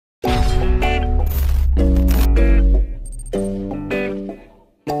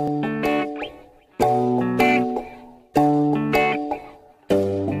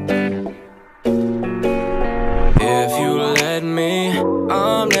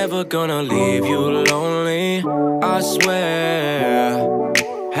never gonna leave you lonely, I swear.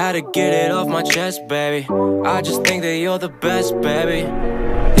 Had to get it off my chest, baby. I just think that you're the best, baby.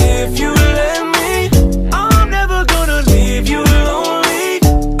 If you let me, I'm never gonna leave you lonely,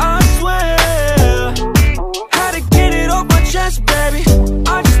 I swear. Had to get it off my chest, baby.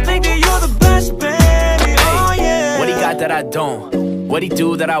 I just think that you're the best, baby. Oh yeah. What he got that I don't? What he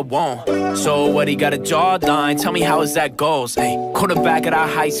do that I won't? So what, he got a jawline? Tell me how is that goes? Ay, quarterback at our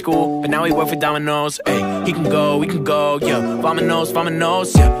high school, but now he work for Domino's. Ay, he can go, we can go, yeah.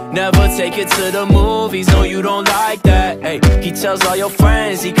 Vamonos, yeah. Never take it to the movies, no you don't like that. Ay, he tells all your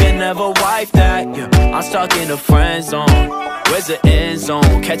friends he can never wife that. Yeah, I'm stuck in the friend zone. Where's the end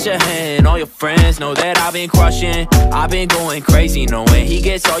zone? Catch a hand, all your friends know that I've been crushing. I've been going crazy, knowing he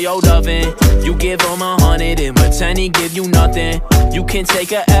gets all your loving. You give him 100 and pretend he give you nothing. You can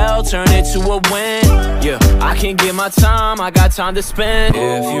take a L, turn it to a win. Yeah, I can give my time, I got time to spend.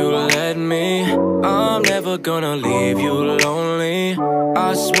 If you let me, I'm never gonna leave you lonely,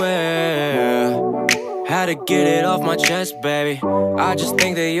 I swear. Had to get it off my chest, baby. I just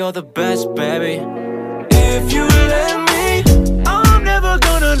think that you're the best, baby. If you let me, I'm never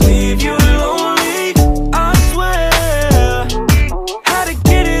gonna leave you lonely, I swear. Had to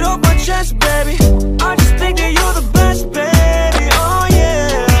get it off my chest, baby. I just think that you're the best, baby. Oh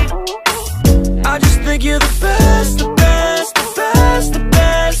yeah. I just think you're the best, the best, the best, the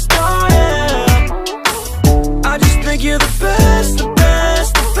best. Oh yeah. I just think you're the best, the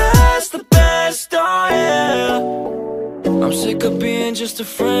best, the best, the best. Oh yeah. I'm sick of being just a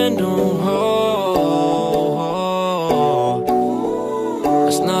friend,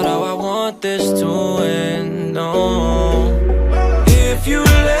 that's not how I want this to end, no. If you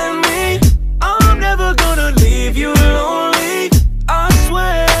let me, I'm never gonna leave you lonely, I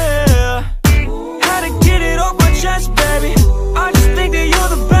swear. Had to get it off my chest, baby. I just think that you're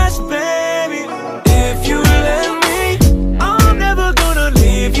the best, baby. If you let me, I'm never gonna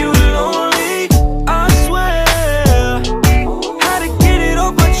leave you lonely, I swear. Had to get it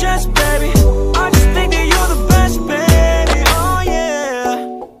off my chest, baby. I just think that you're the best, baby. Oh yeah.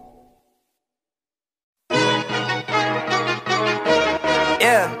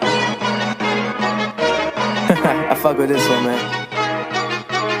 Yeah. I fuck with this one, man.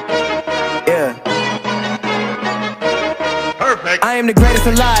 Yeah. Perfect. I am the greatest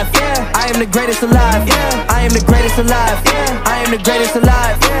alive. Yeah. I am the greatest alive. Yeah. I am the greatest alive. Yeah. I am the greatest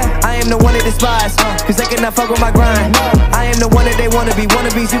alive. Yeah. I am the one they despise, cause they cannot fuck with my grind. I am the one that they wanna be.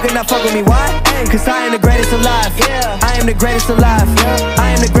 Wannabes, you cannot fuck with me. Why? Cause I am the greatest alive. Yeah. I am the greatest alive. Yeah.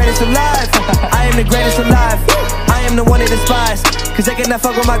 I am the greatest alive. I am the greatest alive. I am the one they despise, cause they cannot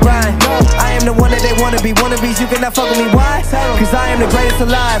fuck with my grind. I am the one that they wanna be. Wannabes, you cannot fuck with me. Why? Cause I am the greatest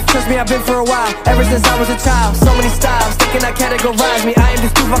alive. Trust me, I've been for a while, ever since I was a child. So many styles, thinking I categorize me. I am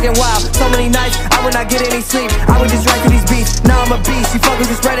just too fucking wild. So many nights, I would not get any sleep. I would just write to these beats. Now I'm a beast. You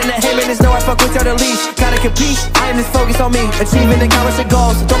fuckers just spreading the him and just know I fuck with y'all the least. Gotta compete, I am just focused on me, achieving and accomplishing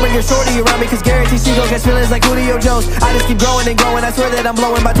goals. Don't bring your shorty around me, cause guarantee she gon' catch feelings like Julio Jones. I just keep growing and growing, I swear that I'm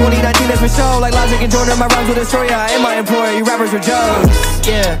blowing. By 2019, that's for sure. Like Logic and Jordan, my rhymes will destroy ya. I am my employer, you rappers are jokes.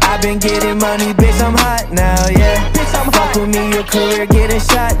 Yeah, I've been getting money, bitch, I'm hot now, yeah. Bitch, I'm fuck with me, your career getting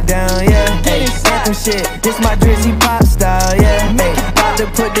shot down, yeah. Hey, anthem shit, this my Drizzy pop style, yeah. Hey, about to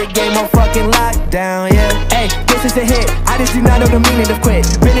put the game on fucking lockdown, yeah. Hey, this is a hit, I just do not know the meaning of quit.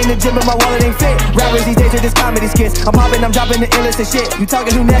 Been in the gym but my wallet ain't fit. Rappers these days are just comedy skits. I'm popping, I'm dropping the illest of shit. You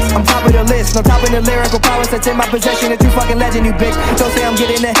talking who next? I'm top of the list. No topping the lyrical prowess that's in my possession. A true fucking legend, you bitch. Don't say I'm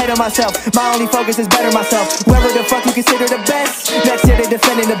getting ahead of myself. My only focus is better myself. Whoever the fuck you consider the best, next year they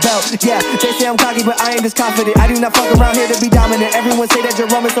defending the belt. Yeah, they say I'm cocky but I ain't just confident. I do not fuck around here to be dominant. Everyone say that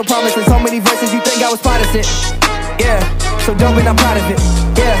Jerome is so promising. So many verses you think I was Protestant. Yeah, so dope and I'm proud of it.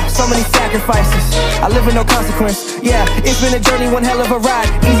 Yeah, so many sacrifices, I live with no consequence. Yeah, it's been a journey, one hell of a ride.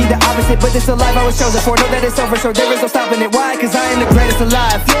 Easy the opposite, but this a life I was chosen for. Know that it's over, so there is no stopping it. Why? Cause I am the greatest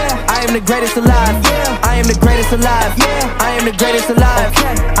alive. Yeah, I am the greatest alive. Yeah, I am the greatest alive. Yeah, I am the greatest alive.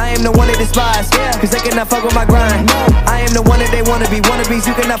 Okay. I am the one they despise, yeah, cause they cannot fuck with my grind. No. I am the one that they wanna be. Wannabes,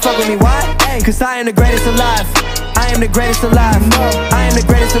 you cannot fuck with me. Why? Cause I am the greatest alive. I am the greatest alive. I am the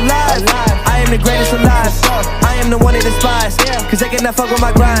greatest alive. I am the greatest alive. I am the one they despise, cause they cannot fuck with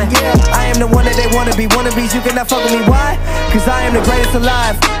my grind. I am the one that they wanna be. Wannabes, you cannot fuck with me. Why? Cause I am the greatest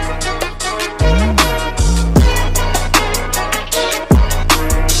alive.